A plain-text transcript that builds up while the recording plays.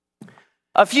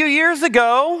A few years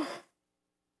ago,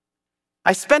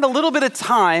 I spent a little bit of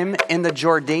time in the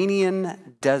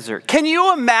Jordanian desert. Can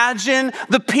you imagine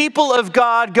the people of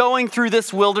God going through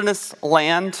this wilderness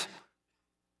land?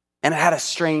 And it had a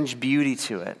strange beauty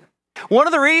to it. One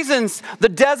of the reasons the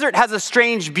desert has a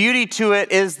strange beauty to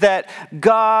it is that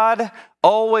God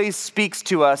always speaks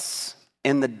to us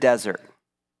in the desert.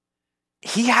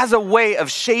 He has a way of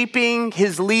shaping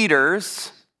his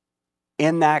leaders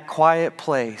in that quiet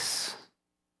place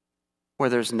where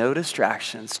there's no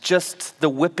distractions, just the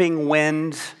whipping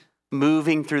wind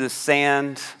moving through the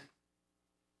sand.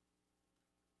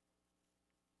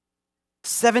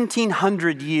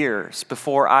 1,700 years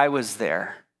before I was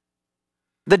there,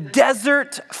 the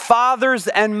desert fathers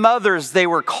and mothers, they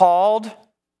were called,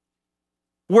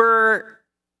 were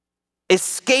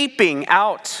escaping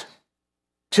out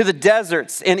to the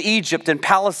deserts in Egypt and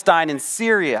Palestine and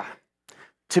Syria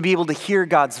to be able to hear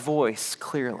God's voice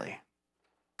clearly.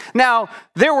 Now,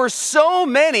 there were so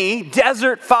many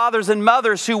desert fathers and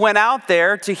mothers who went out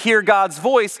there to hear God's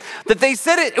voice that they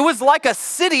said it was like a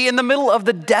city in the middle of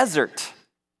the desert.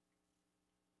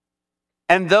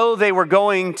 And though they were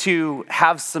going to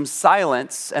have some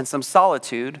silence and some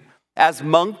solitude as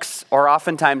monks or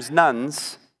oftentimes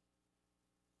nuns,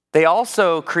 they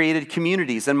also created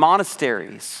communities and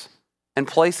monasteries and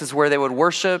places where they would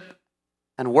worship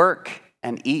and work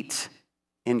and eat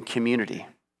in community.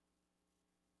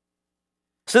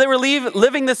 So they were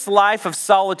living this life of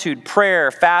solitude,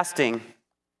 prayer, fasting,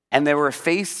 and they were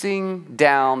facing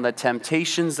down the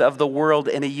temptations of the world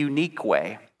in a unique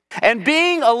way. And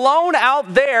being alone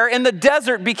out there in the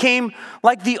desert became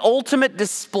like the ultimate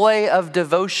display of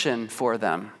devotion for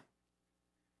them.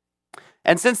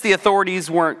 And since the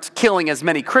authorities weren't killing as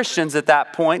many Christians at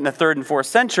that point in the 3rd and 4th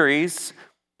centuries,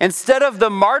 instead of the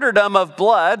martyrdom of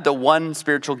blood, the one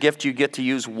spiritual gift you get to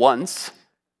use once,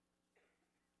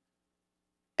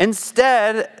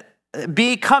 instead,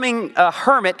 becoming a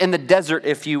hermit in the desert,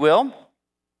 if you will,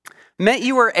 meant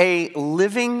you were a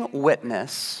living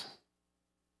witness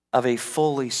of a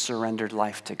fully surrendered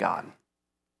life to God.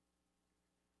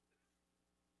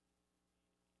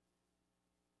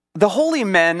 The holy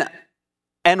men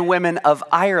and women of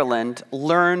Ireland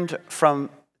learned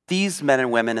from these men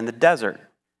and women in the desert.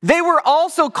 They were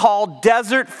also called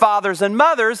desert fathers and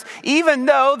mothers, even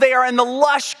though they are in the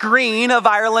lush green of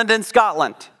Ireland and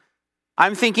Scotland.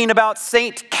 I'm thinking about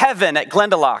Saint Kevin at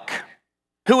Glendalough,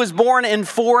 who was born in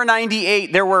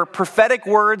 498. There were prophetic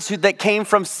words that came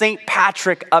from Saint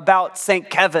Patrick about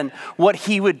Saint Kevin, what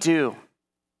he would do.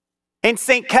 And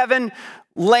Saint Kevin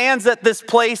lands at this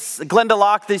place,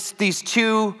 Glendalough,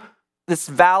 this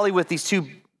valley with these two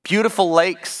beautiful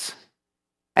lakes.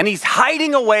 And he's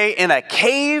hiding away in a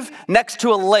cave next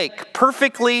to a lake,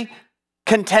 perfectly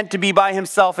content to be by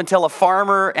himself until a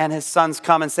farmer and his sons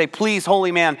come and say, "Please,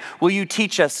 holy man, will you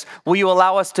teach us? Will you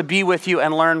allow us to be with you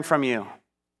and learn from you?"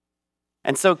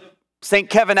 And so St.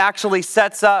 Kevin actually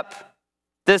sets up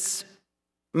this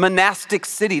monastic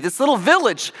city, this little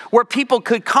village where people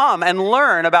could come and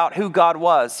learn about who God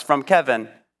was from Kevin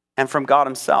and from God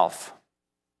himself.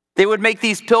 They would make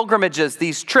these pilgrimages,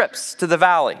 these trips to the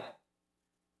valley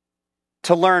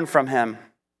to learn from him.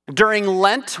 During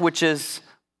Lent, which is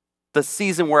the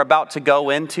season we're about to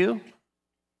go into,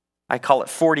 I call it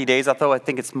 40 days, although I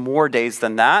think it's more days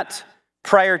than that,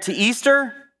 prior to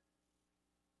Easter.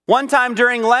 One time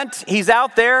during Lent, he's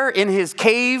out there in his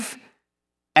cave,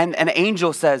 and an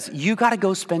angel says, "You got to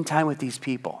go spend time with these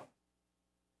people."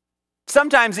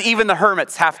 Sometimes even the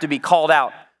hermits have to be called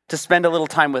out to spend a little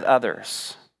time with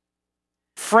others.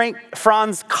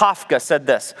 Franz Kafka said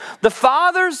this: "The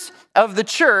fathers of the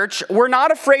church were not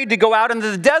afraid to go out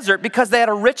into the desert because they had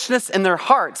a richness in their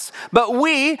hearts. But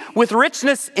we, with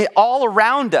richness all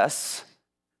around us,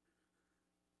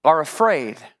 are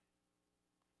afraid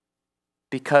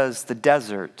because the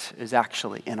desert is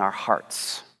actually in our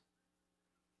hearts."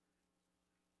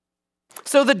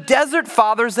 So the desert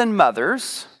fathers and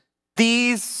mothers,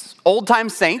 these old-time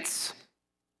saints,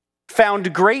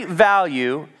 found great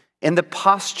value in the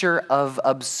posture of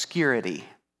obscurity.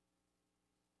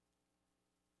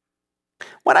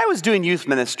 When I was doing youth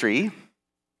ministry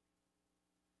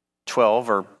 12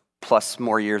 or plus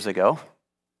more years ago,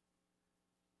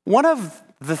 one of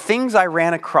the things I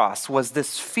ran across was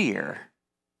this fear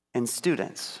in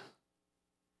students.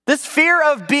 This fear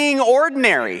of being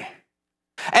ordinary.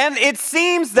 And it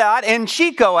seems that, in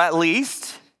Chico at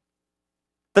least,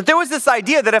 that there was this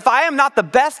idea that if I am not the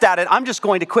best at it, I'm just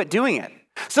going to quit doing it.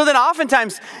 So then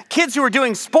oftentimes kids who were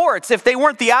doing sports, if they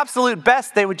weren't the absolute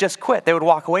best, they would just quit. They would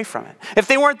walk away from it. If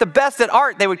they weren't the best at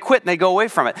art, they would quit and they'd go away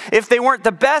from it. If they weren't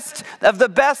the best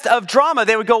of drama,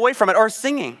 they would go away from it, or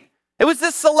singing. It was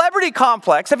this celebrity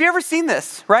complex. Have you ever seen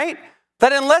this, right?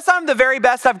 That unless I'm the very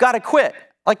best, I've got to quit.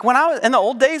 Like when I was in the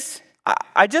old days,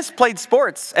 I just played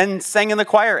sports and sang in the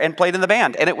choir and played in the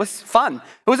band, and it was fun.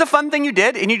 It was a fun thing you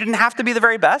did, and you didn't have to be the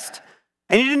very best,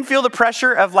 and you didn't feel the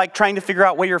pressure of like trying to figure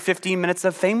out what your 15 minutes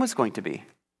of fame was going to be.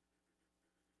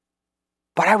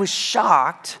 But I was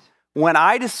shocked when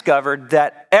I discovered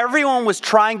that everyone was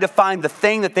trying to find the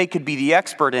thing that they could be the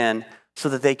expert in so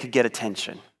that they could get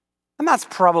attention. And that's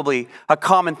probably a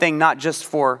common thing, not just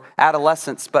for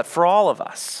adolescents, but for all of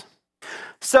us.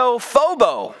 So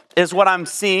FOBO is what I'm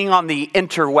seeing on the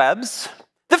interwebs.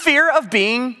 The fear of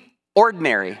being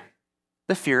ordinary.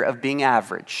 The fear of being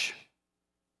average.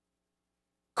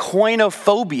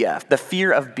 Koinophobia, the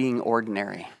fear of being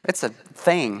ordinary. It's a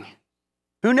thing.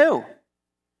 Who knew?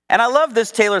 And I love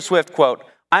this Taylor Swift quote,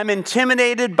 "I'm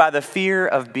intimidated by the fear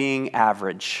of being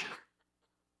average."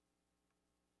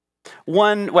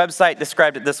 One website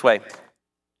described it this way.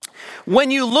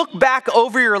 When you look back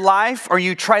over your life or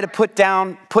you try to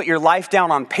put your life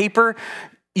down on paper,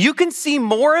 you can see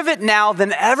more of it now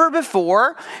than ever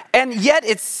before, and yet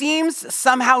it seems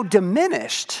somehow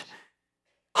diminished,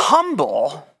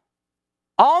 humble,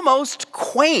 almost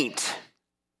quaint.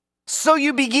 So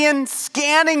you begin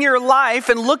scanning your life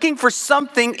and looking for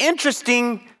something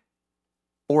interesting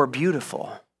or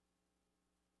beautiful.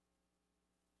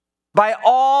 But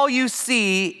all you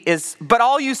see is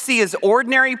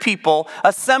ordinary people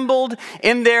assembled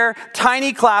in their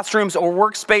tiny classrooms or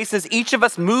workspaces, each of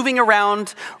us moving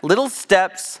around little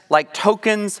steps like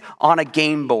tokens on a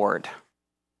game board.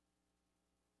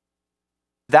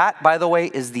 That, by the way,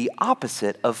 is the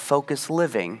opposite of focused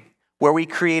living, where we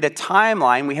create a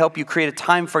timeline. We help you create a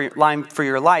timeline for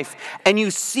your life, and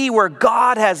you see where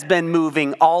God has been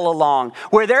moving all along,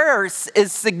 where there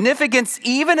is significance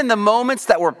even in the moments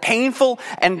that were painful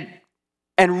and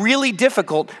really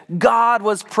difficult. God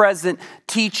was present,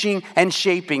 teaching and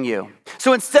shaping you.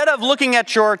 So instead of looking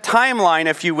at your timeline,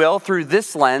 if you will, through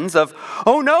this lens of,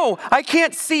 oh no, I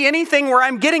can't see anything where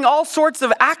I'm getting all sorts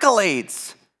of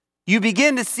accolades, you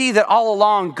begin to see that all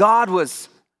along God was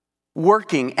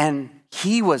working, and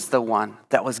he was the one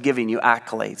that was giving you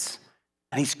accolades.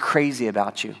 And he's crazy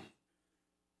about you.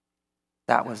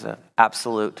 That was an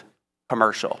absolute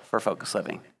commercial for Focus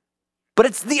Living. But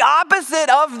it's the opposite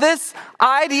of this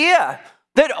idea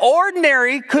that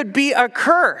ordinary could be a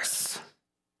curse.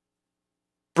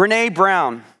 Brene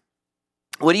Brown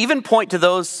would even point to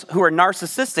those who are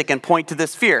narcissistic and point to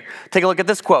this fear. Take a look at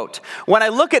this quote. "When I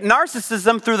look at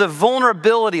narcissism through the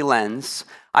vulnerability lens,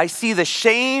 I see the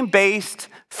shame-based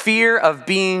fear of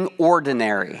being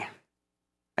ordinary.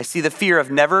 I see the fear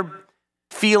of never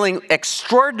feeling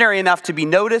extraordinary enough to be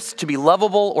noticed, to be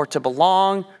lovable, or to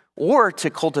belong, or to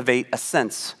cultivate a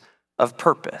sense of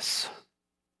purpose."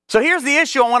 So here's the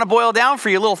issue I want to boil down for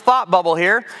you, a little thought bubble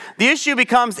here. The issue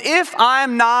becomes, if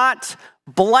I'm not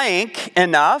blank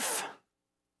enough,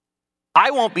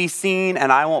 I won't be seen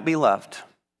and I won't be loved.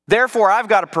 Therefore, I've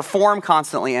got to perform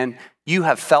constantly, and you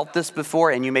have felt this before,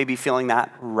 and you may be feeling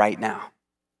that right now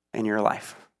in your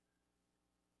life.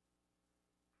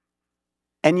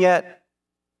 And yet,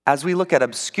 as we look at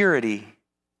obscurity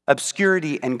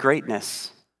and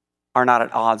greatness are not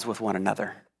at odds with one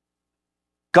another.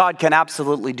 God can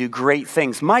absolutely do great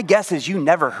things. My guess is you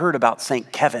never heard about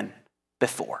St. Kevin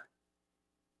before,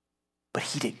 but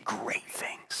he did great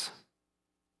things.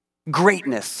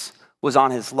 Greatness was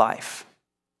on his life,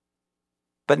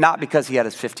 but not because he had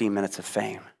his 15 minutes of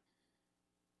fame.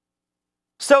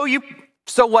 So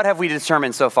what have we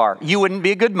determined so far? You wouldn't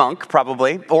be a good monk,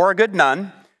 probably, or a good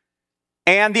nun.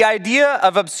 And the idea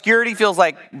of obscurity feels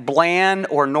like bland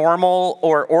or normal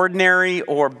or ordinary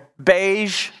or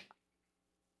beige,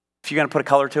 if you're going to put a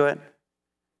color to it.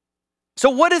 So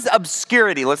what is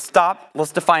obscurity? Let's stop.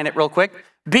 Let's define it real quick.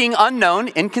 Being unknown,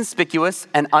 inconspicuous,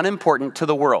 and unimportant to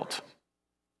the world.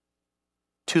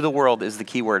 To the world is the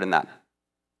key word in that.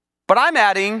 But I'm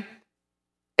adding,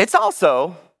 it's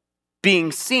also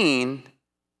being seen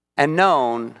and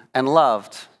known and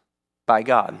loved by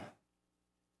God.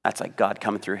 That's like God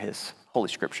coming through his Holy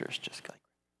Scriptures. Just like,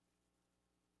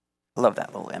 I love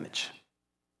that little image.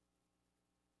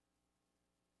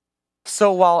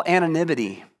 So while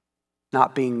anonymity,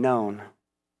 not being known,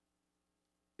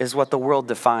 is what the world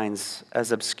defines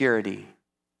as obscurity,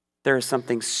 there is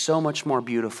something so much more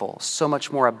beautiful, so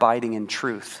much more abiding in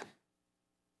truth,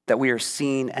 that we are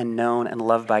seen and known and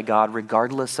loved by God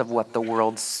regardless of what the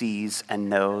world sees and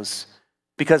knows,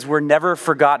 because we're never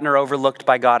forgotten or overlooked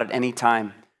by God at any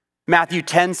time. Matthew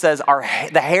 10 says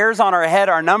the hairs on our head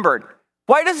are numbered.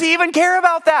 Why does he even care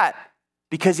about that?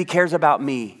 Because he cares about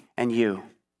me and you.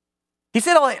 He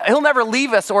said he'll never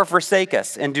leave us or forsake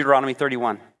us in Deuteronomy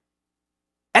 31.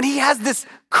 And he has this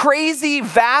crazy,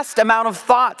 vast amount of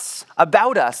thoughts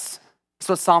about us. That's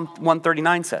what Psalm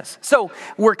 139 says. So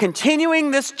we're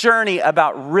continuing this journey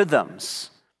about rhythms.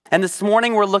 And this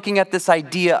morning we're looking at this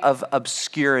idea of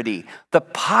obscurity, the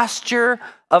posture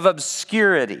of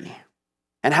obscurity,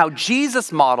 and how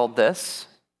Jesus modeled this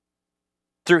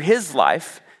through his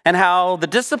life, and how the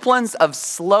disciplines of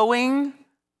slowing,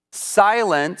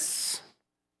 silence,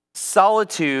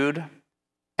 solitude,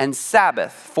 and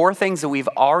Sabbath, 4 things that we've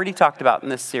already talked about in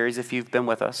this series if you've been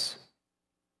with us,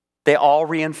 they all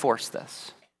reinforce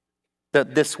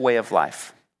this way of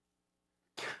life.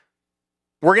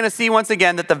 We're going to see once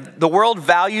again that the world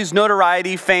values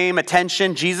notoriety, fame,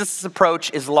 attention. Jesus'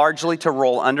 approach is largely to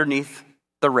roll underneath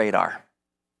the radar.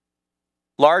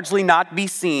 Largely not be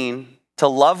seen, to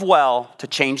love well, to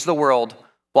change the world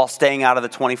while staying out of the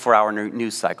 24-hour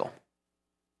news cycle.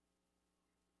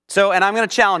 So, and I'm going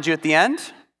to challenge you at the end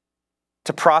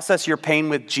to process your pain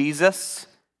with Jesus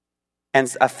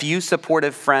and a few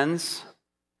supportive friends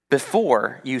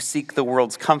before you seek the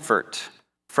world's comfort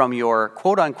from your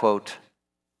quote-unquote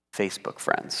Facebook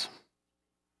friends.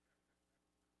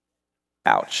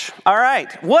 Ouch. All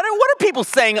right. What are people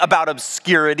saying about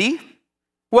obscurity?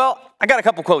 Well, I got a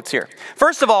couple quotes here.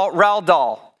 First of all, Roald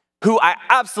Dahl, who I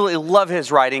absolutely love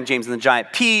his writing, James and the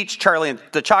Giant Peach, Charlie and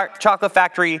the Chocolate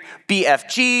Factory,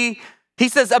 BFG. He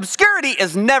says, obscurity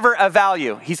is never a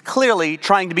value. He's clearly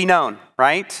trying to be known,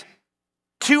 right?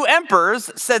 2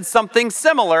 emperors said something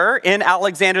similar in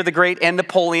Alexander the Great and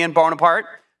Napoleon Bonaparte.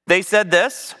 They said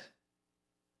this.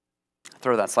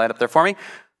 Throw that slide up there for me.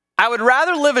 I would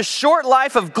rather live a short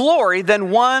life of glory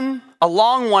than a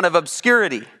long one of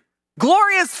obscurity.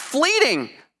 Glory is fleeting,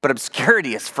 but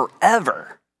obscurity is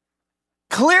forever.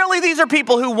 Clearly, these are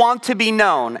people who want to be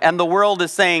known, and the world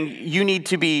is saying you need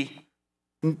to be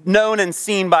known and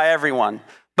seen by everyone.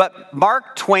 But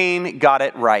Mark Twain got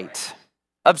it right.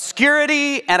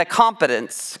 Obscurity and a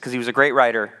competence, because he was a great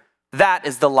writer, that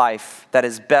is the life that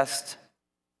is best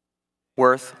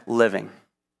worth living.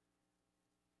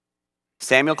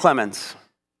 Samuel Clemens,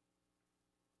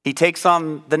 he takes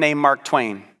on the name Mark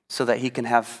Twain so that he can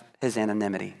have his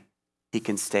anonymity. He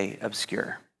can stay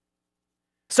obscure.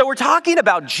 So we're talking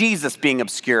about Jesus being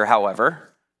obscure, however,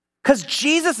 because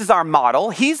Jesus is our model.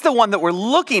 He's the one that we're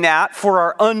looking at for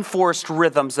our unforced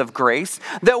rhythms of grace,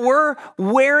 that we're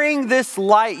wearing this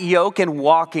light yoke and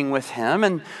walking with him.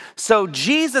 And so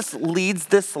Jesus leads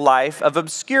this life of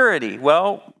obscurity.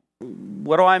 Well,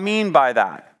 what do I mean by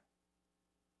that?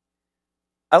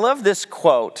 I love this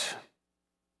quote.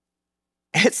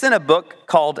 It's in a book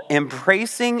called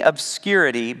Embracing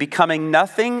Obscurity, Becoming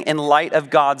Nothing in Light of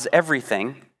God's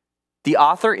Everything. The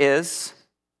author is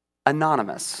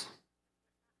anonymous.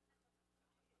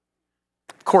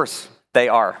 Of course, they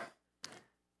are.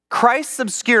 Christ's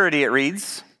obscurity, it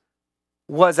reads,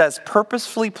 was as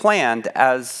purposefully planned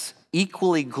as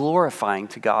equally glorifying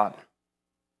to God,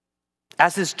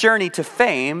 as his journey to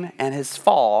fame and his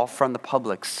fall from the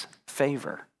public's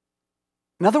favor.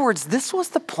 In other words, this was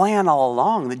the plan all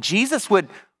along, that Jesus would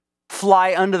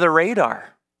fly under the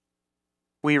radar.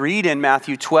 We read in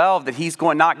Matthew 12 that he's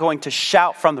not going to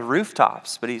shout from the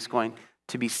rooftops, but he's going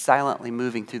to be silently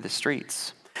moving through the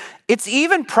streets. It's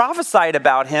even prophesied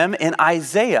about him in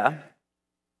Isaiah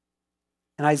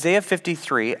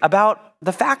 53, about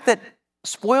the fact that,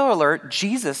 spoiler alert,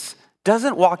 Jesus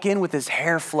doesn't walk in with his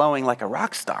hair flowing like a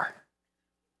rock star.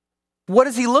 What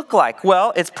does he look like?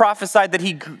 Well, it's prophesied that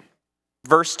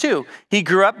verse 2, he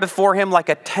grew up before him like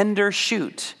a tender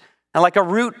shoot and like a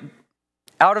root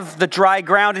out of the dry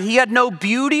ground, and he had no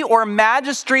beauty or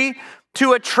majesty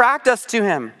to attract us to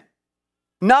him.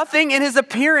 Nothing in his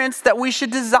appearance that we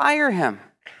should desire him.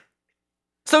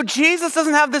 So Jesus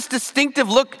doesn't have this distinctive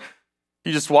look.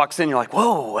 He just walks in, you're like,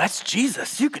 whoa, that's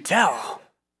Jesus. You could tell.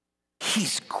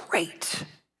 He's great.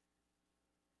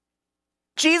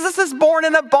 Jesus is born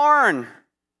in a barn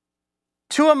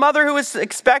to a mother who was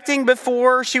expecting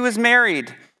before she was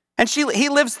married. And he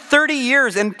lives 30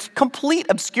 years in complete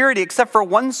obscurity, except for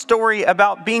one story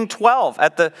about being 12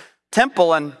 at the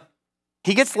temple, and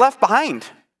he gets left behind.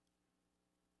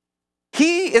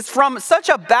 He is from such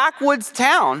a backwoods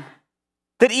town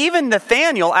that even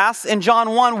Nathanael asks in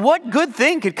John 1, what good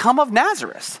thing could come of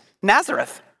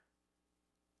Nazareth?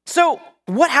 So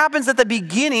what happens at the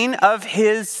beginning of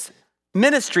his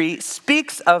ministry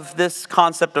speaks of this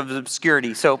concept of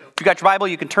obscurity. So if you got your Bible,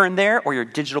 you can turn there, or your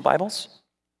digital Bibles.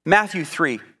 Matthew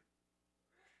 3.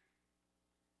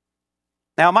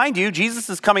 Now, mind you, Jesus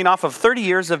is coming off of 30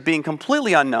 years of being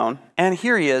completely unknown, and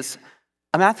here he is,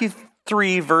 Matthew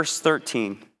 3, verse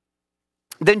 13.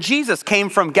 Then Jesus came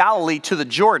from Galilee to the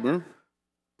Jordan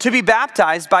to be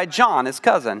baptized by John, his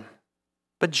cousin.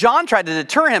 But John tried to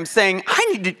deter him, saying, I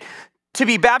need to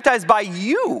be baptized by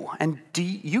you, and do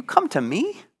you come to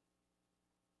me?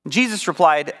 Jesus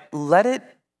replied, let it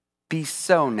be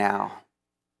so now.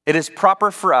 It is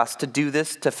proper for us to do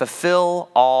this to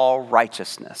fulfill all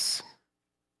righteousness.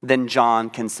 Then John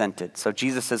consented. So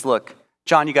Jesus says, look,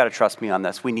 John, you got to trust me on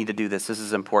this. We need to do this. This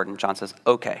is important. John says,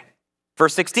 okay.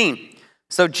 Verse 16.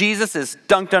 So Jesus is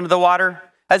dunked under the water.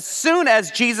 As soon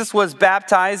as Jesus was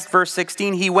baptized, verse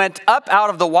 16, he went up out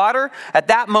of the water. At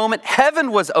that moment,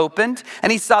 heaven was opened,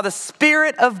 and he saw the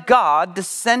Spirit of God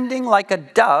descending like a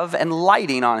dove and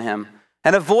lighting on him.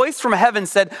 And a voice from heaven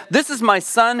said, this is my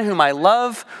Son whom I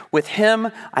love. With him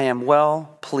I am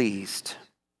well pleased.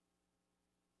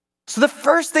 So the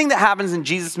first thing that happens in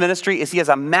Jesus' ministry is he has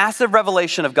a massive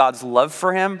revelation of God's love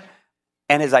for him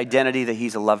and his identity that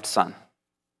he's a loved son.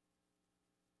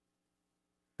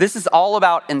 This is all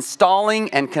about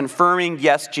installing and confirming,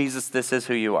 yes, Jesus, this is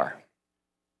who you are.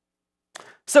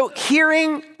 So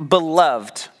hearing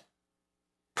beloved,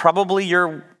 probably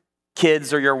your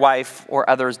kids or your wife or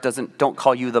others don't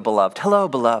call you the beloved. Hello,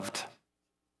 beloved.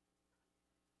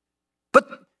 But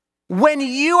when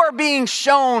you are being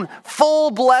shown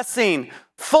full blessing,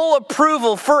 full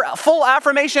approval, full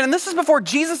affirmation, and this is before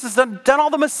Jesus has done all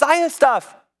the Messiah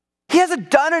stuff. He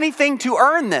hasn't done anything to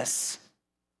earn this.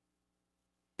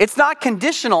 It's not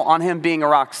conditional on him being a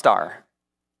rock star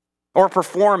or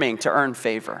performing to earn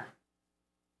favor.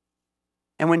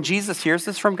 And when Jesus hears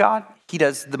this from God, he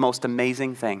does the most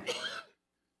amazing thing.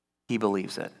 He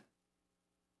believes it.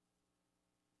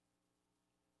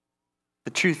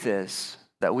 The truth is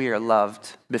that we are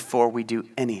loved before we do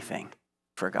anything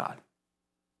for God.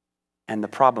 And the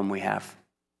problem we have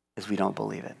is we don't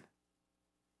believe it.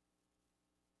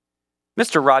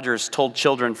 Mr. Rogers told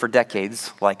children for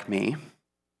decades, like me,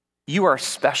 you are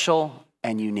special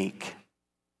and unique.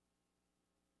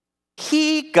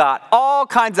 He got all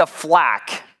kinds of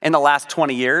flack in the last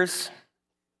 20 years.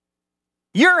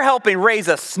 You're helping raise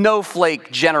a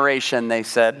snowflake generation, they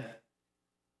said.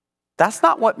 That's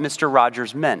not what Mr.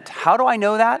 Rogers meant. How do I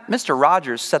know that? Mr.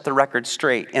 Rogers set the record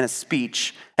straight in a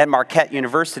speech at Marquette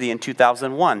University in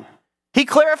 2001. He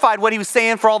clarified what he was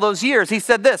saying for all those years. He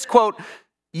said this, quote,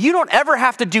 you don't ever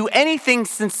have to do anything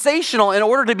sensational in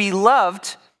order to be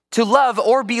loved, to love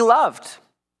or be loved.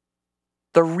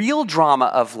 The real drama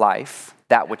of life,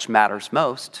 that which matters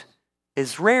most,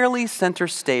 is rarely center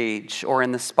stage or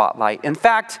in the spotlight. In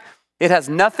fact, it has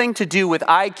nothing to do with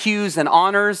IQs and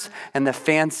honors and the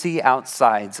fancy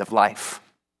outsides of life.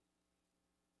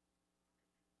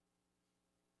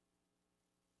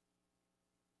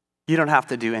 You don't have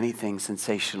to do anything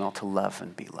sensational to love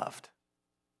and be loved.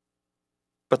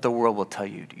 But the world will tell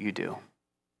you you do.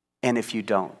 And if you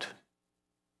don't,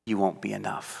 you won't be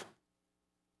enough.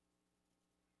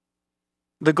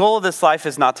 The goal of this life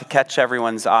is not to catch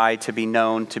everyone's eye, to be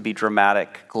known, to be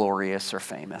dramatic, glorious, or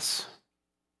famous.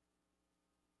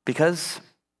 Because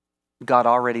God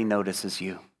already notices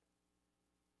you.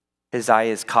 His eye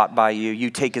is caught by you. You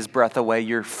take his breath away.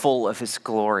 You're full of his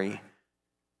glory.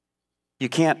 You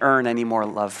can't earn any more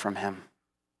love from him.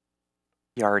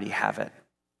 You already have it.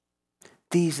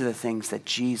 These are the things that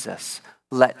Jesus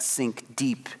let sink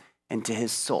deep into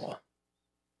his soul.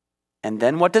 And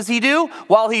then what does he do?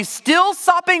 While he's still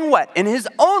sopping wet in his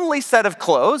only set of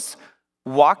clothes,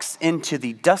 walks into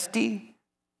the dusty,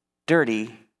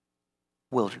 dirty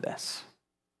wilderness.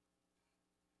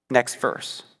 Next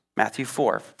verse, Matthew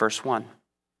 4, verse 1.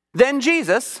 Then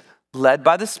Jesus, was led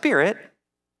by the Spirit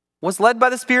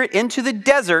into the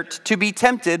desert to be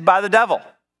tempted by the devil.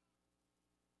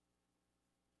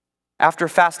 After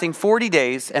fasting 40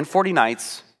 days and 40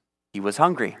 nights, he was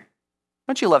hungry.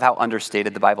 Don't you love how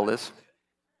understated the Bible is?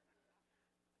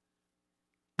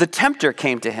 The tempter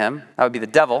came to him, that would be the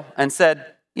devil, and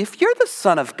said, if you're the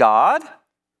Son of God,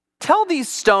 tell these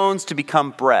stones to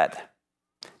become bread.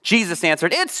 Jesus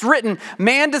answered, it's written,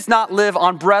 man does not live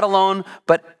on bread alone,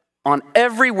 but on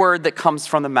every word that comes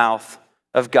from the mouth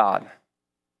of God.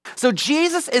 So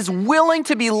Jesus is willing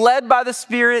to be led by the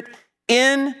Spirit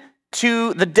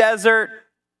into the desert.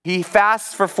 He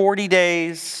fasts for 40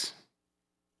 days.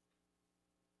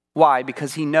 Why?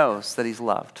 Because he knows that he's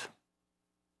loved.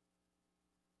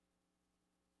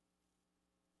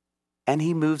 And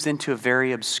he moves into a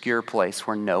very obscure place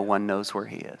where no one knows where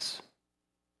he is.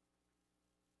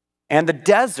 And the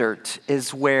desert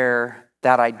is where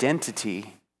that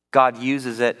identity God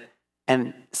uses it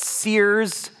and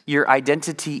sears your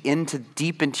identity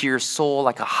deep into your soul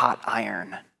like a hot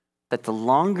iron. That the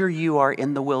longer you are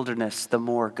in the wilderness, the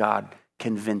more God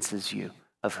convinces you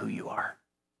of who you are.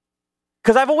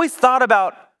 Because I've always thought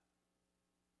about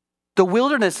the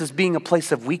wilderness as being a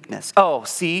place of weakness. Oh,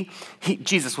 see,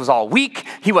 Jesus was all weak.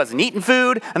 He wasn't eating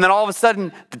food. And then all of a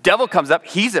sudden, the devil comes up.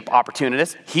 He's an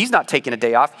opportunist. He's not taking a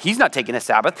day off. He's not taking a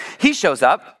Sabbath. He shows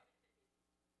up.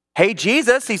 Hey,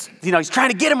 Jesus, he's trying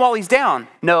to get him while he's down.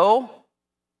 No,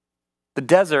 the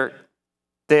desert,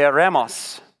 the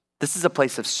eremos, this is a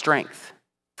place of strength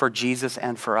for Jesus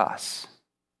and for us.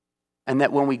 And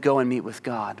that when we go and meet with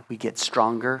God, we get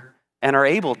stronger and are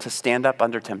able to stand up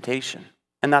under temptation.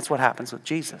 And that's what happens with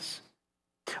Jesus.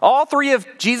 All three of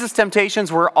Jesus'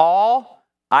 temptations were all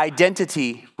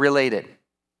identity related.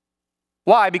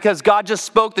 Why? Because God just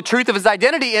spoke the truth of his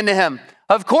identity into him.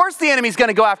 Of course the enemy's going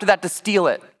to go after that to steal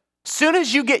it. Soon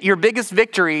as you get your biggest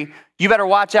victory, you better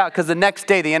watch out, because the next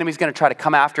day the enemy's going to try to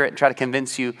come after it and try to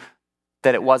convince you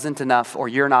that it wasn't enough, or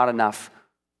you're not enough,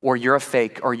 or you're a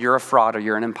fake, or you're a fraud, or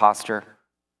you're an imposter,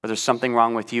 or there's something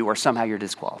wrong with you, or somehow you're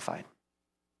disqualified.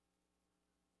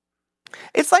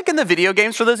 It's like in the video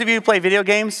games. For those of you who play video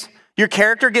games, your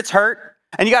character gets hurt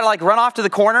and you got to run off to the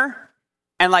corner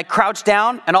and crouch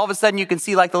down, and all of a sudden you can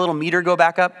see the little meter go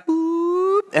back up,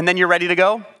 and then you're ready to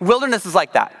go. Wilderness is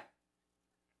like that.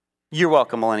 You're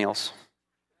welcome, millennials.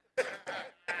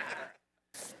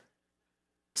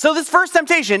 So this first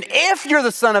temptation, if you're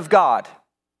the Son of God,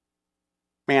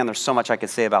 man, there's so much I could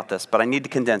say about this, but I need to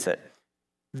condense it.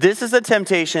 This is a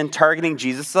temptation targeting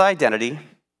Jesus' identity.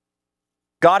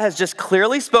 God has just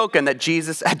clearly spoken that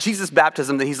at Jesus'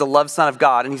 baptism, that he's the loved Son of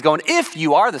God. And he's going, if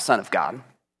you are the Son of God,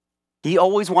 he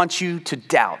always wants you to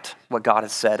doubt what God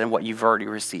has said and what you've already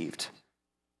received.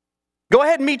 Go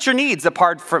ahead and meet your needs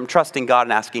apart from trusting God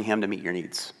and asking him to meet your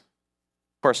needs.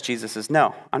 Of course, Jesus says,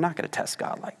 no, I'm not going to test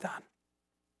God like that.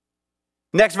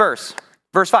 Next verse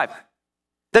 5.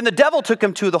 Then the devil took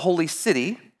him to the holy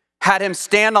city, had him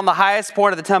stand on the highest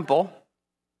point of the temple.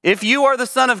 If you are the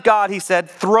Son of God, he said,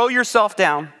 throw yourself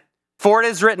down, for it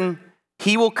is written,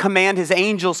 he will command his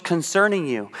angels concerning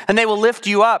you, and they will lift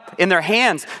you up in their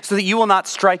hands so that you will not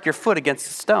strike your foot against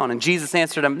a stone. And Jesus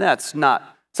answered him,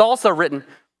 it's also written,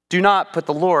 do not put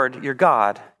the Lord your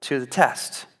God to the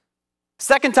test.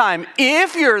 Second time,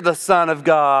 if you're the Son of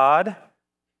God,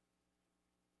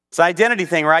 it's an identity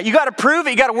thing, right? You got to prove it.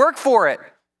 You got to work for it.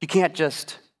 You can't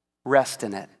just rest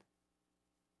in it.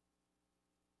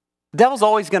 The devil's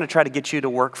always going to try to get you to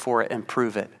work for it and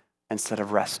prove it instead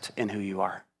of rest in who you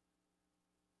are.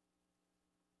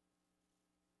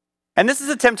 And this is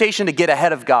a temptation to get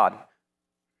ahead of God.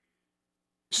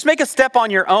 Just make a step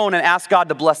on your own and ask God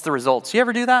to bless the results. You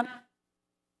ever do that?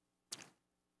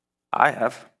 I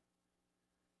have.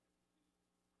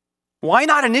 Why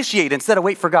not initiate instead of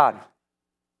wait for God?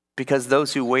 Because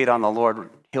those who wait on the Lord,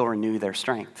 he'll renew their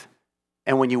strength.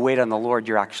 And when you wait on the Lord,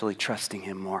 you're actually trusting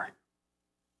him more.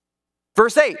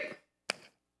 Verse 8,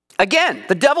 again,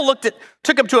 the devil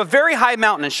took him to a very high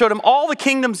mountain and showed him all the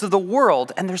kingdoms of the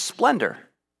world and their splendor.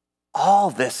 All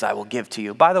this I will give to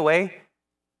you. By the way,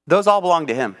 those all belong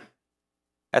to him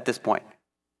at this point.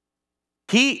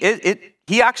 He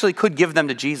actually could give them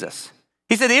to Jesus.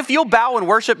 He said, if you'll bow and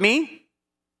worship me,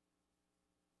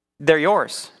 they're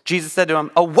yours. Jesus said to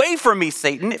him, away from me,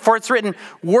 Satan, for it's written,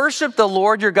 worship the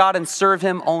Lord your God and serve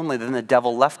him only. Then the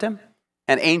devil left him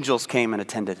and angels came and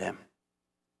attended him.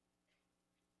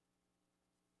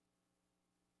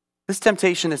 This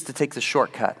temptation is to take the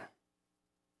shortcut.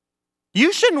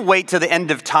 You shouldn't wait to the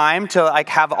end of time to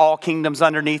have all kingdoms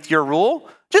underneath your rule.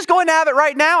 Just go and have it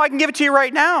right now. I can give it to you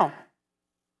right now.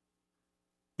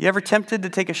 You ever tempted to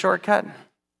take a shortcut?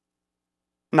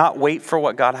 Not wait for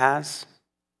what God has?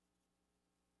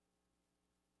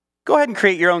 Go ahead and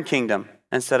create your own kingdom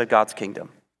instead of God's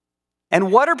kingdom.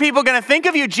 And what are people going to think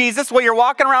of you, Jesus, while you're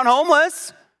walking around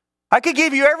homeless? I could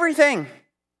give you everything.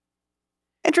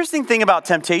 Interesting thing about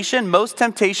temptation, most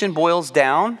temptation boils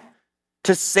down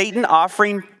to Satan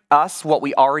offering us what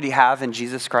we already have in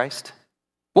Jesus Christ.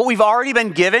 What we've already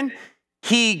been given,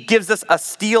 he gives us a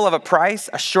steal of a price,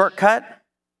 a shortcut.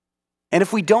 And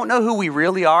if we don't know who we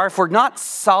really are, if we're not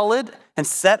solid and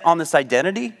set on this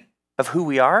identity of who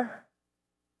we are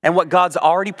and what God's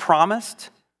already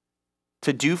promised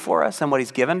to do for us and what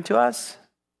he's given to us,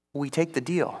 we take the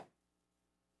deal.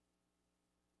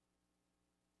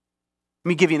 Let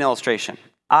me give you an illustration.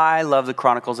 I love the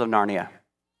Chronicles of Narnia.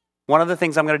 One of the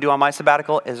things I'm going to do on my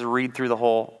sabbatical is read through the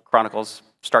whole Chronicles,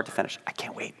 start to finish. I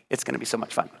can't wait. It's going to be so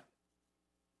much fun.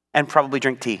 And probably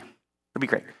drink tea. It'll be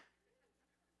great.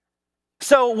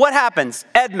 So what happens?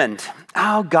 Edmund,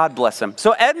 oh, God bless him.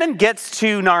 So Edmund gets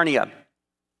to Narnia,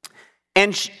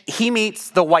 and he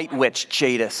meets the White Witch,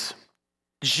 Jadis.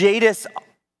 Jadis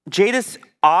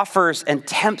offers and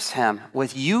tempts him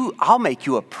with, I'll make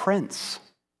you a prince.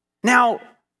 Now,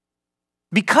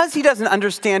 because he doesn't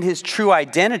understand his true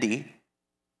identity,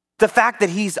 the fact that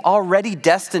he's already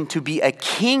destined to be a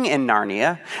king in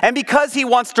Narnia, and because he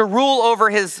wants to rule over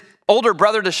his older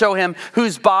brother to show him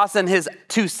who's boss and his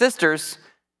two sisters,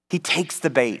 he takes the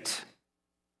bait.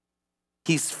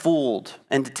 He's fooled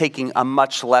into taking a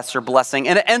much lesser blessing,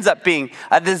 and it ends up being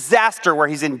a disaster where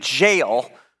he's in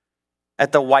jail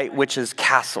at the White Witch's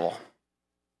castle.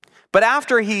 But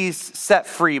after he's set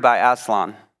free by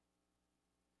Aslan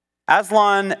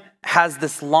has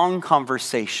this long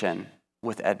conversation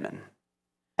with Edmund.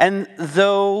 And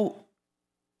though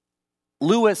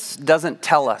Lewis doesn't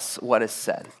tell us what is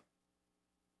said,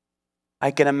 I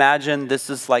can imagine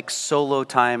this is like solo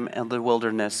time in the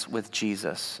wilderness with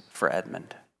Jesus for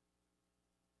Edmund,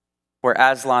 where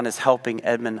Aslan is helping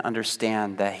Edmund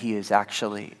understand that he is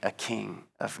actually a king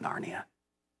of Narnia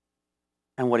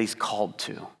and what he's called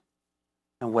to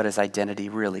and what his identity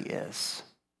really is.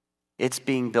 It's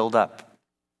being built up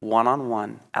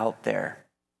one-on-one out there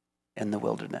in the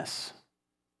wilderness.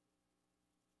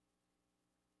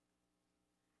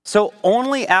 So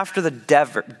only after the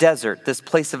desert, this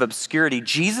place of obscurity,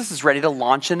 Jesus is ready to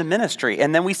launch into ministry.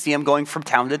 And then we see him going from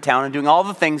town to town and doing all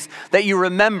the things that you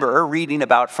remember reading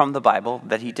about from the Bible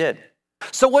that he did.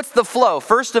 So what's the flow?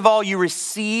 First of all, you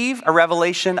receive a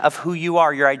revelation of who you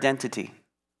are, your identity.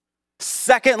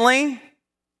 Secondly,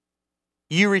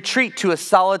 you retreat to a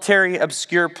solitary,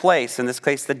 obscure place, in this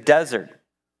case, the desert,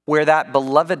 where that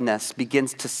belovedness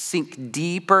begins to sink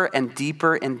deeper and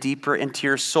deeper and deeper into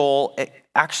your soul. It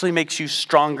actually makes you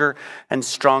stronger and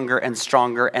stronger and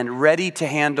stronger and ready to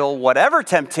handle whatever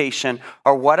temptation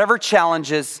or whatever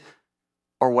challenges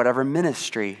or whatever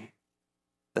ministry,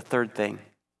 the third thing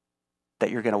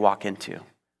that you're going to walk into.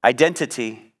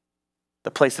 Identity,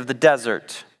 the place of the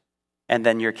desert, and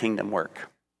then your kingdom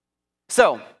work.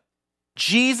 So,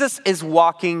 Jesus is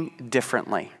walking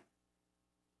differently.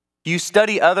 You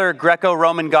study other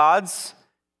Greco-Roman gods,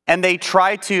 and they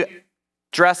try to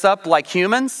dress up like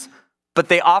humans, but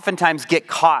they oftentimes get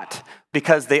caught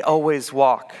because they always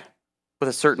walk with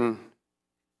a certain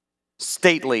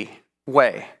stately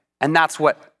way. And that's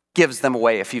what gives them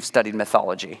away if you've studied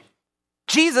mythology.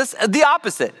 Jesus, the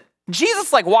opposite.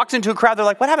 Jesus walks into a crowd, they're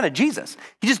like, what happened to Jesus?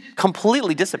 He just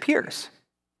completely disappears.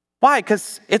 Why?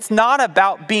 Because it's not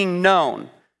about being known.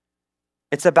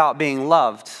 It's about being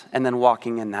loved and then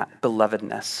walking in that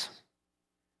belovedness.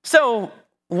 So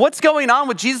what's going on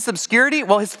with Jesus' obscurity?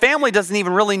 Well, his family doesn't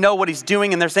even really know what he's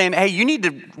doing, and they're saying, hey, we need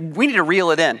to reel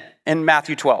it in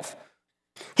Matthew 12.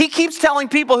 He keeps telling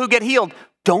people who get healed,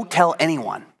 don't tell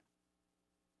anyone.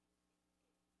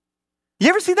 You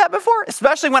ever see that before?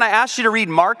 Especially when I asked you to read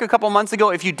Mark a couple months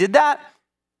ago, if you did that,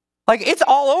 it's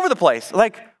all over the place.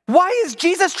 Why is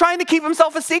Jesus trying to keep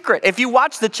himself a secret? If you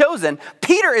watch The Chosen,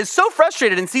 Peter is so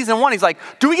frustrated in season 1. He's like,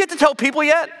 do we get to tell people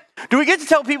yet? Do we get to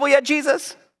tell people yet,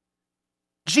 Jesus?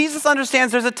 Jesus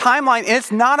understands there's a timeline, and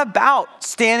it's not about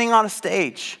standing on a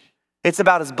stage. It's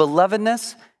about his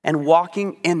belovedness and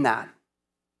walking in that,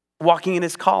 walking in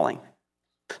his calling.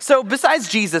 So besides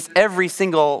Jesus,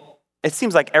 it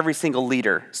seems like every single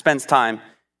leader spends time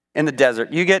in the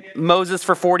desert. You get Moses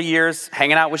for 40 years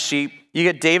hanging out with sheep. You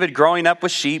get David growing up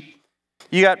with sheep.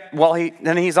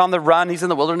 Then he's on the run. He's in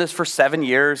the wilderness for 7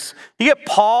 years. You get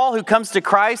Paul, who comes to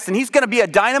Christ, and he's going to be a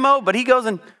dynamo, but he goes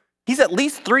and he's at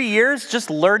least 3 years just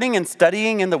learning and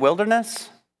studying in the wilderness.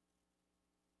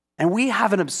 And we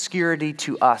have an obscurity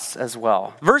to us as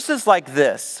well. Verses like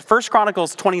this, 1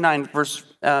 Chronicles 29, verse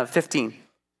 15.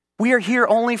 We are here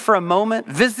only for a moment.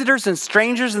 Visitors and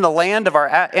strangers in the land of our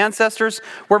ancestors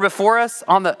were before us.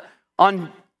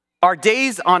 Our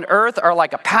days on earth are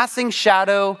like a passing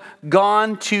shadow,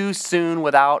 gone too soon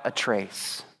without a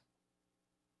trace.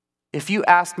 If you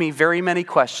asked me very many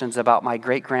questions about my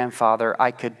great-grandfather, I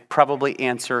could probably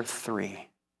answer 3.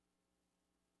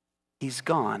 He's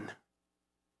gone.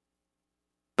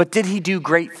 But did he do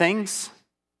great things?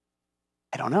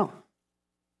 I don't know.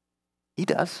 He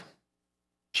does.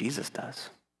 Jesus does.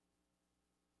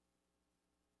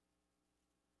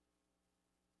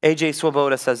 A.J.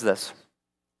 Swoboda says this: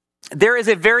 there is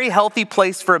a very healthy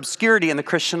place for obscurity in the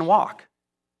Christian walk.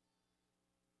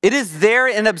 It is there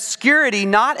in obscurity,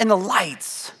 not in the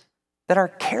lights, that our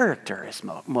character is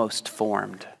most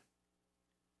formed.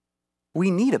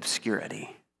 We need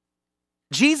obscurity.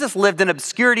 Jesus lived in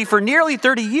obscurity for nearly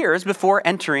 30 years before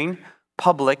entering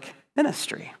public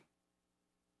ministry.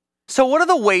 So what are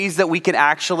the ways that we can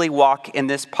actually walk in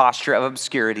this posture of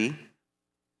obscurity?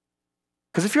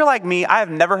 Because if you're like me, I have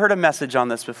never heard a message on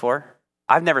this before.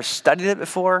 I've never studied it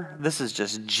before. This is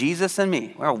just Jesus and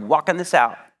me. We're walking this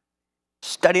out,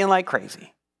 studying like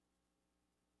crazy.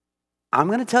 I'm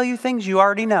going to tell you things you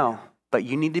already know, but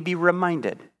you need to be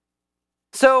reminded.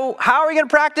 So how are we going to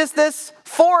practice this?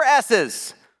 4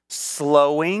 S's.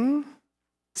 Slowing,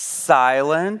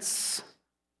 silence,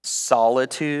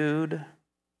 solitude,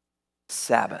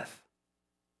 Sabbath.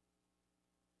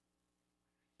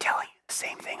 Telling you the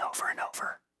same thing over and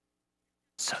over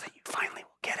so that you finally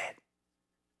will get it,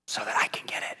 so that I can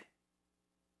get it.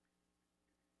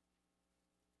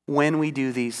 When we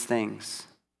do these things,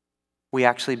 we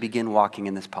actually begin walking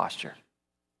in this posture.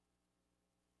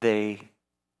 They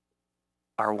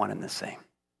are one and the same.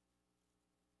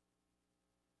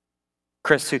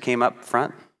 Chris, who came up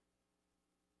front,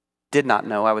 did not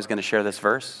know I was going to share this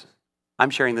verse. I'm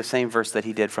sharing the same verse that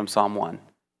he did from Psalm 1.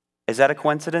 Is that a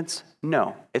coincidence?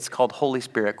 No, it's called Holy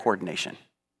Spirit coordination.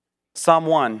 Psalm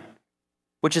 1,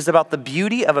 which is about the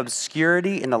beauty of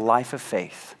obscurity in the life of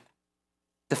faith.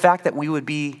 The fact that we would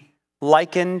be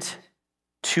likened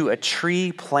to a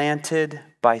tree planted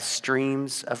by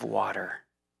streams of water,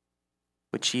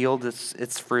 which yields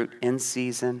its fruit in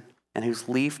season and whose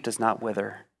leaf does not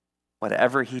wither.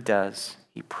 Whatever he does,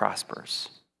 he prospers.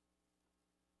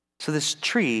 So this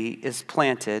tree is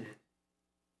planted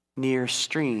near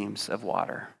streams of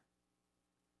water.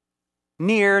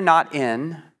 Near, not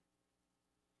in.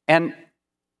 And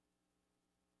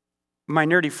my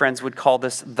nerdy friends would call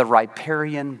this the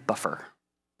riparian buffer.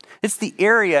 It's the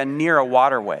area near a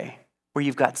waterway where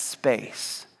you've got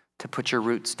space to put your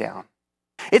roots down.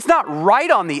 It's not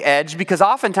right on the edge because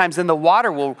oftentimes then the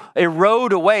water will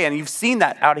erode away, and you've seen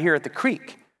that out here at the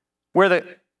creek where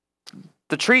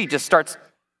the tree just starts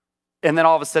and then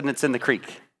all of a sudden it's in the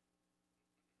creek.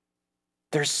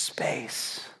 There's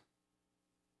space.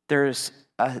 There's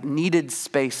a needed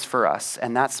space for us,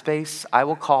 and that space I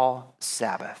will call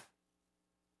Sabbath,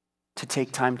 to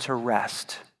take time to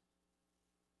rest.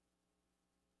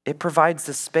 It provides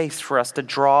the space for us to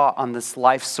draw on this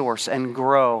life source and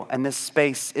grow, and this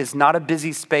space is not a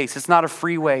busy space. It's not a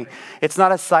freeway. It's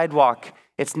not a sidewalk.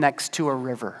 It's next to a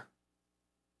river.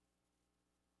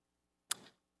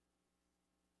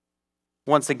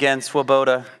 Once again,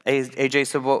 Swoboda, A.J.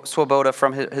 Swoboda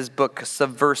from his book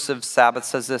Subversive Sabbath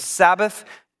says this: Sabbath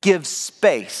gives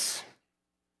space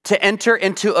to enter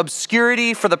into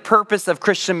obscurity for the purpose of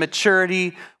Christian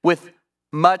maturity with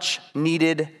much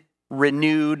needed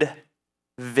renewed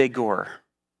vigor.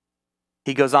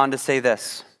 He goes on to say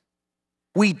this: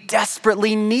 we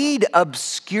desperately need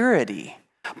obscurity,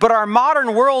 but our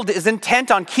modern world is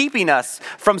intent on keeping us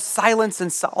from silence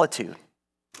and solitude,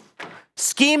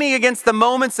 scheming against the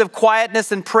moments of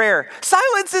quietness and prayer.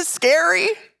 Silence is scary.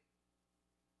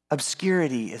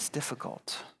 Obscurity is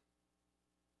difficult.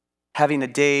 Having a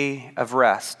day of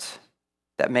rest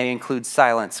that may include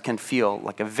silence can feel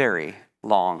like a very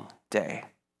long day.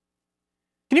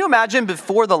 Can you imagine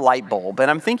before the light bulb, and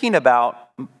I'm thinking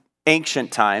about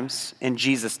ancient times in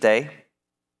Jesus' day,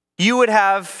 you would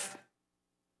have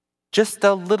just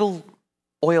a little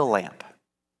oil lamp.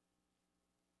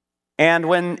 And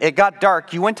when it got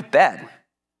dark, you went to bed.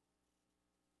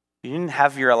 You didn't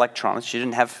have your electronics. You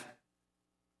didn't have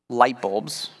light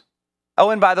bulbs.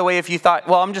 Oh, and by the way, if you thought,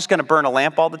 well, I'm just going to burn a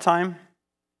lamp all the time.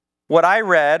 What I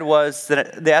read was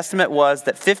that the estimate was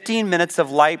that 15 minutes of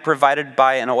light provided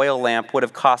by an oil lamp would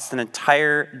have cost an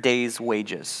entire day's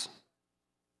wages.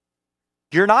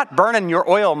 You're not burning your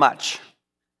oil much.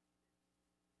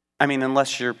 I mean,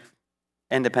 unless you're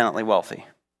independently wealthy.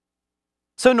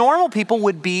 So normal people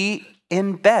would be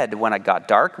in bed when it got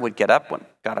dark, would get up when it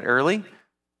got early,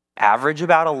 average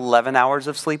about 11 hours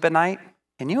of sleep at night.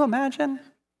 Can you imagine?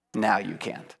 Now you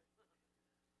can't.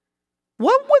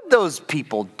 What would those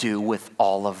people do with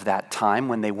all of that time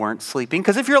when they weren't sleeping?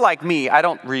 Because if you're like me, I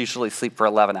don't usually sleep for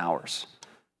 11 hours.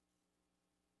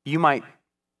 You might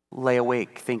lay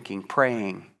awake thinking,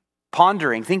 praying,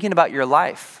 pondering, thinking about your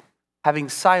life, having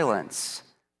silence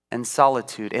and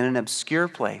solitude in an obscure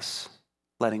place,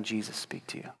 letting Jesus speak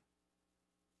to you.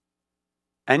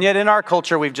 And yet in our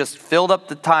culture, we've just filled up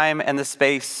the time and the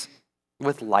space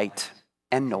with light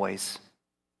and noise.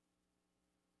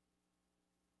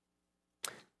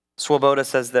 Swoboda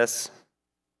says this.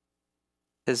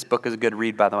 His book is a good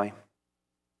read, by the way.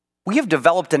 We have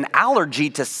developed an allergy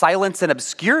to silence and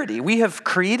obscurity. We have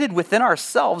created within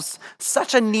ourselves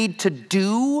such a need to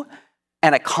do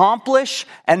and accomplish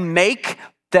and make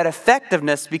that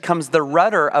effectiveness becomes the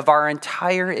rudder of our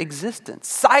entire existence.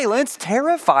 Silence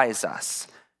terrifies us.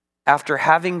 After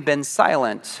having been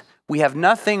silent, we have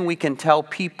nothing we can tell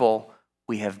people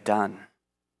we have done.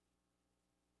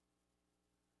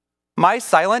 My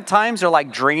silent times are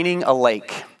like draining a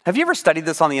lake. Have you ever studied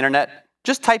this on the internet?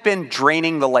 Just type in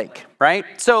draining the lake, right?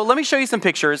 So let me show you some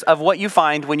pictures of what you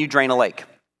find when you drain a lake.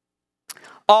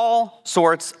 All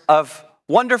sorts of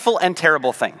wonderful and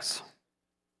terrible things.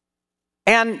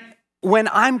 And when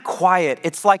I'm quiet,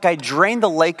 it's like I drain the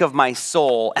lake of my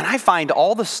soul and I find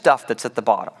all the stuff that's at the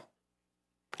bottom.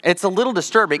 It's a little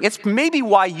disturbing. It's maybe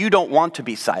why you don't want to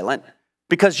be silent,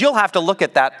 because you'll have to look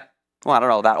at that, well, I don't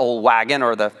know, that old wagon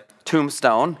or the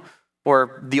tombstone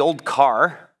or the old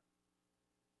car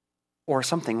or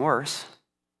something worse.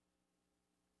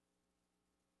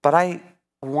 But I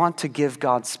want to give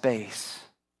God space.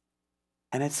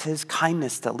 And it's his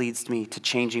kindness that leads me to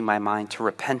changing my mind to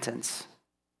repentance.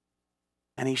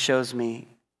 And he shows me,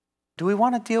 do we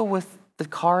want to deal with the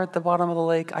car at the bottom of the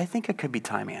lake? I think it could be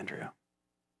time, Andrew.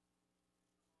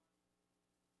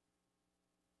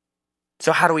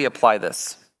 So how do we apply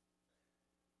this?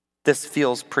 This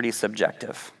feels pretty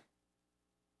subjective.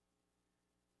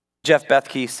 Jeff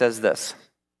Bethke says this: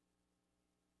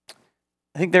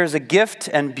 I think there's a gift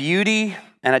and beauty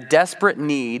and a desperate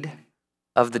need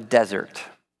of the desert,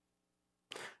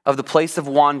 of the place of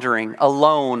wandering,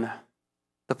 alone,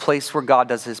 the place where God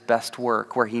does his best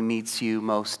work, where he meets you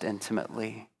most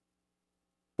intimately,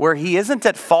 where he isn't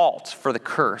at fault for the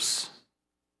curse,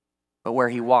 but where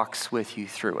he walks with you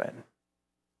through it.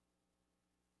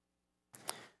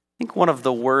 I think one of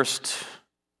the worst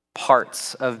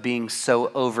parts of being so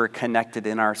overconnected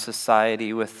in our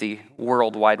society with the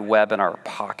World Wide Web in our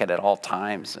pocket at all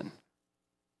times and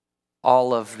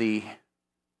all of the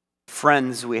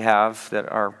friends we have that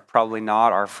are probably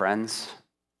not our friends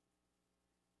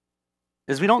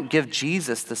is we don't give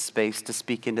Jesus the space to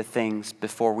speak into things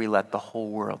before we let the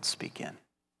whole world speak in.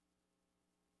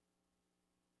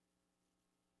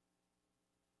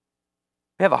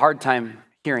 We have a hard time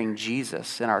hearing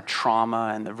Jesus in our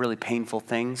trauma and the really painful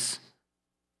things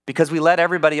because we let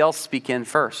everybody else speak in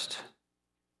first.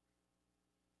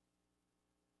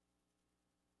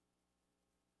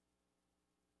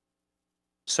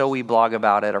 So we blog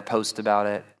about it or post about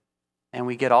it, and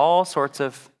we get all sorts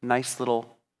of nice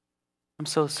little, I'm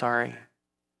so sorry.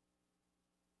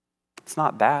 It's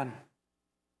not bad,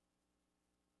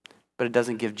 but it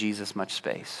doesn't give Jesus much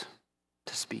space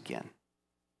to speak in.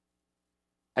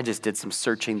 I just did some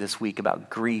searching this week about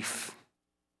grief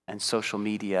and social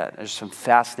media. There's some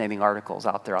fascinating articles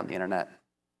out there on the internet.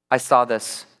 I saw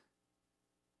this: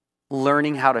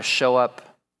 learning how to show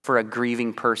up for a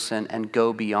grieving person and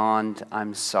go beyond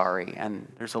I'm sorry.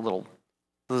 And there's a little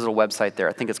website there.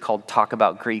 I think it's called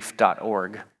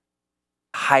talkaboutgrief.org.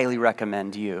 Highly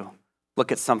recommend you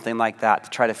look at something like that to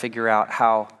try to figure out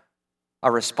how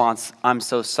a response, I'm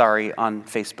so sorry, on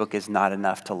Facebook is not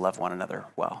enough to love one another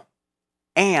well.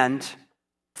 And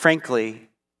frankly,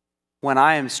 when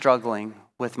I am struggling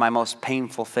with my most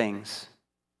painful things,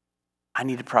 I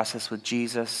need to process with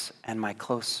Jesus and my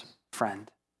close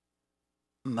friend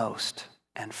most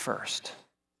and first.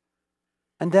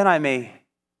 And then I may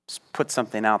put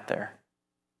something out there.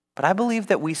 But I believe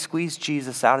that we squeeze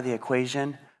Jesus out of the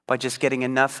equation by just getting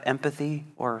enough empathy,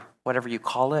 or whatever you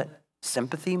call it,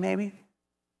 sympathy maybe.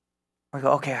 Or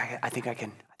go, okay, I think I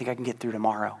can get through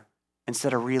tomorrow,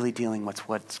 instead of really dealing with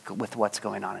what's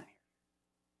going on in here.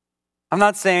 I'm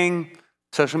not saying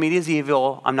social media is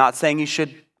evil. I'm not saying you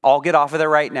should all get off of it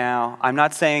right now. I'm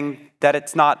not saying that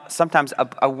it's not sometimes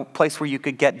a place where you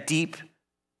could get deep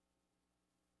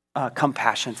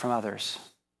compassion from others.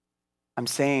 I'm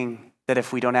saying that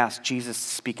if we don't ask Jesus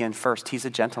to speak in first, he's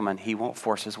a gentleman. He won't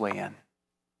force his way in.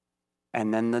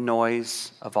 And then the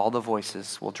noise of all the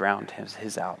voices will drown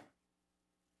his out.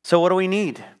 So what do we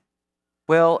need?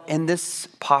 Well, in this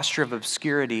posture of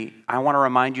obscurity, I want to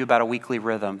remind you about a weekly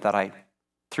rhythm that I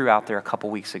threw out there a couple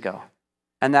weeks ago.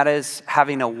 And that is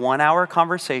having a 1-hour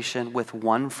conversation with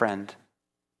one friend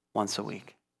once a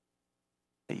week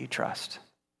that you trust.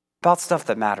 About stuff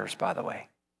that matters, by the way.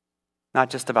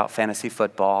 Not just about fantasy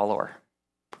football or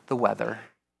the weather,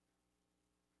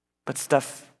 but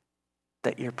stuff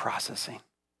that you're processing,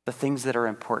 the things that are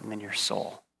important in your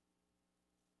soul.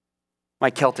 My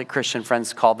Celtic Christian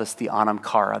friends call this the Anam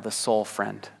Cara, the soul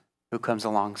friend who comes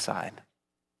alongside,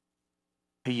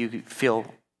 who you feel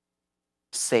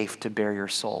safe to bear your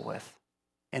soul with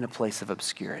in a place of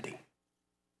obscurity.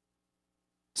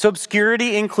 So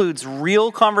obscurity includes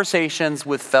real conversations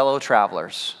with fellow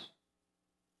travelers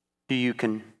who you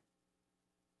can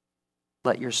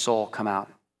let your soul come out,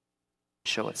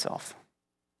 show itself.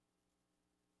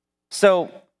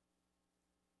 So,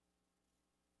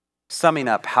 summing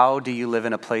up, how do you live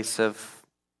in a place of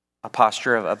a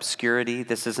posture of obscurity.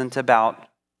 This isn't about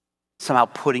somehow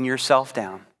putting yourself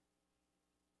down.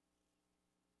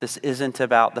 This isn't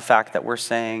about the fact that we're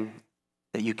saying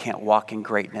that you can't walk in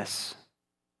greatness.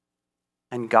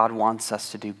 And God wants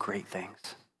us to do great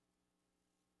things.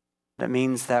 That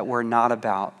means that we're not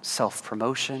about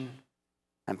self-promotion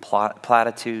and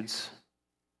platitudes.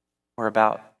 We're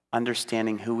about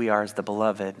understanding who we are as the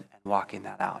beloved and walking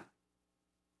that out.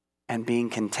 And being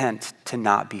content to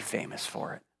not be famous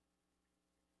for it.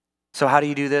 So how do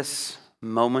you do this?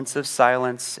 Moments of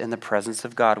silence in the presence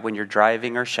of God when you're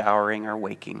driving or showering or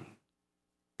waking.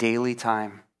 Daily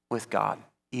time with God,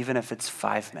 even if it's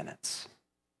 5 minutes.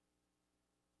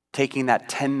 Taking that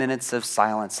 10 minutes of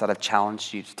silence that I've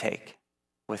challenged you to take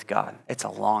with God. It's a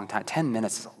long time. 10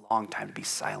 minutes is a long time to be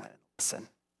silent and listen.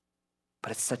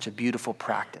 But it's such a beautiful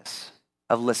practice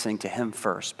of listening to him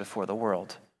first before the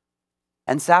world.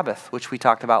 And Sabbath, which we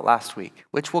talked about last week,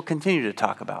 which we'll continue to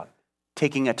talk about.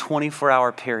 Taking a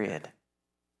 24-hour period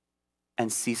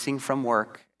and ceasing from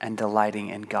work and delighting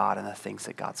in God and the things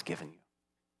that God's given you.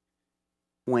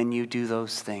 When you do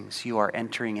those things, you are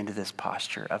entering into this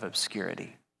posture of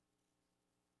obscurity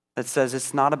that says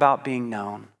it's not about being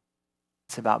known,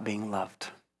 it's about being loved.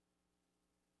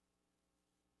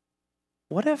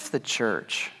 What if the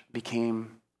church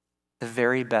became the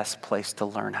very best place to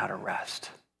learn how to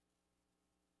rest?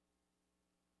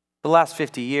 The last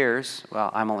 50 years,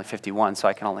 well, I'm only 51, so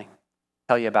I can only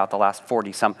tell you about the last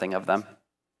 40-something of them.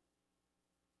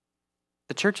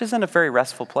 The church isn't a very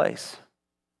restful place.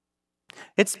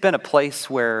 It's been a place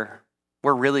where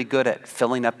we're really good at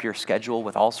filling up your schedule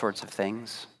with all sorts of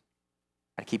things.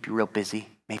 I keep you real busy.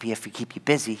 Maybe if we keep you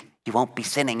busy, you won't be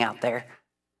sinning out there.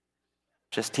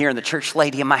 Just hearing the church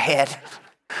lady in my head.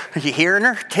 Are you hearing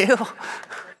her too?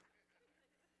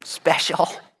 Special.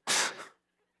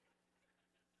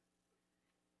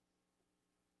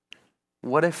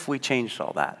 What if we changed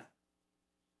all that?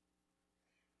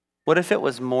 What if it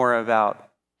was more about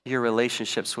your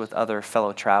relationships with other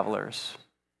fellow travelers,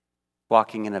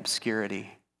 walking in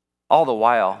obscurity, all the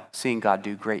while seeing God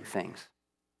do great things?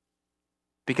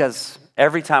 Because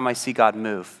every time I see God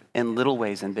move in little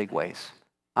ways and big ways,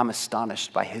 I'm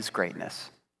astonished by his greatness.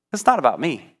 It's not about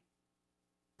me.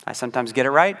 I sometimes get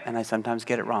it right and I sometimes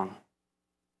get it wrong.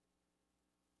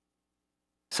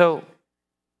 So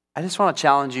I just want to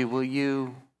challenge you, will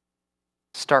you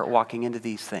start walking into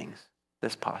these things,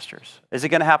 this postures? Is it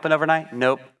going to happen overnight?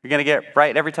 Nope. You're going to get it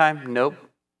right every time? Nope.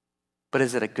 But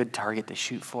is it a good target to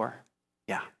shoot for?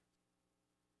 Yeah.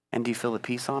 And do you feel the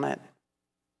peace on it?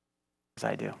 As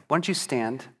I do. Why don't you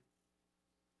stand?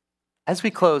 As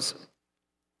we close,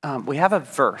 we have a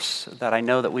verse that I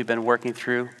know that we've been working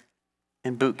through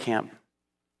in boot camp.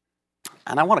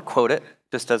 And I want to quote it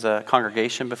just as a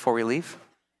congregation before we leave.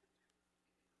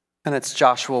 And it's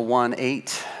Joshua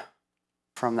 1:8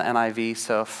 from the NIV.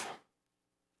 So if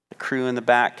the crew in the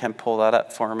back can pull that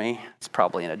up for me, it's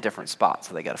probably in a different spot,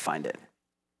 so they got to find it.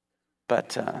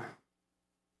 But let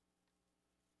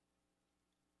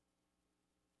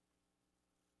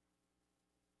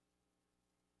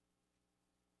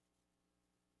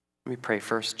me pray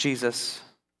first. Jesus,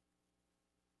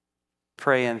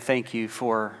 pray and thank you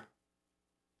for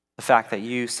the fact that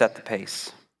you set the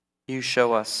pace. You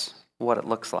show us what it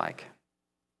looks like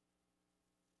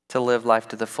to live life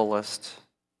to the fullest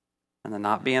and to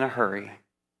not be in a hurry.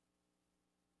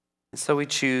 And so we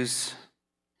choose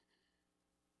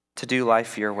to do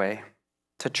life your way,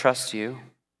 to trust you,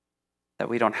 that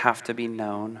we don't have to be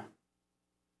known,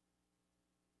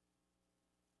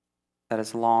 that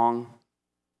as long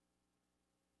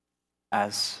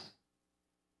as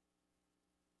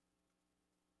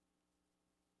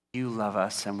you love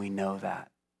us and we know that,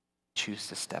 choose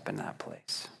to step in that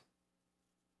place.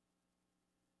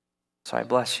 So I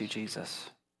bless you, Jesus.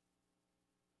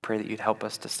 Pray that you'd help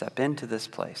us to step into this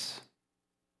place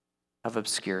of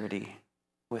obscurity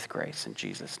with grace in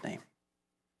Jesus' name.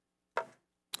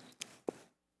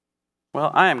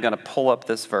 Well, I am going to pull up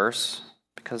this verse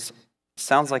because it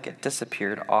sounds like it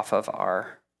disappeared off of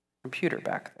our computer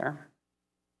back there.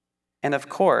 And of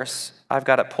course, I've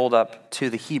got it pulled up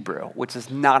to the Hebrew, which is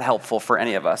not helpful for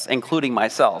any of us, including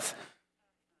myself.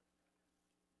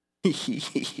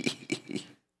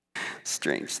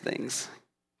 Strange things.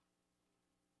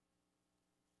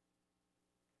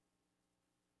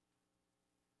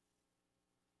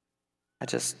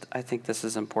 I think this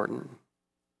is important.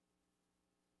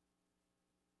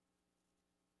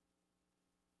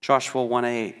 Joshua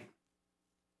 1:8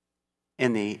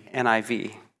 in the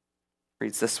NIV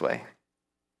reads this way.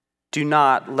 Do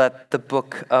not let the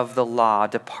book of the law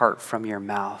depart from your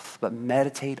mouth, but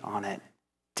meditate on it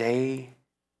day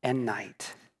and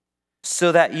night,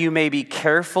 so that you may be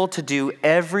careful to do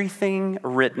everything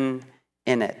written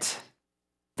in it.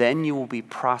 Then you will be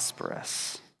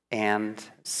prosperous and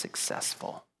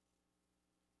successful.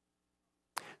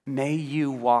 May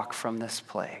you walk from this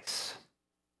place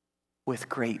with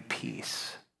great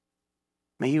peace.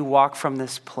 May you walk from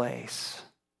this place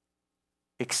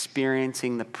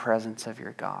experiencing the presence of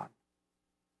your God.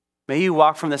 May you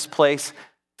walk from this place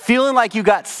feeling like you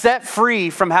got set free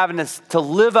from having to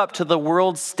live up to the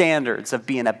world's standards of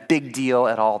being a big deal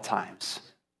at all times.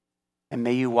 And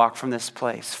may you walk from this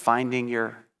place finding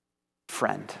your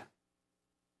friend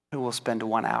who will spend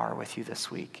 1 hour with you this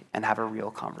week and have a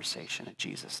real conversation in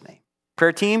Jesus' name.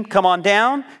 Prayer team, come on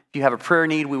down. If you have a prayer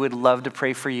need, we would love to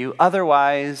pray for you.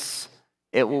 Otherwise,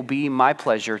 it will be my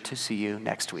pleasure to see you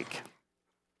next week.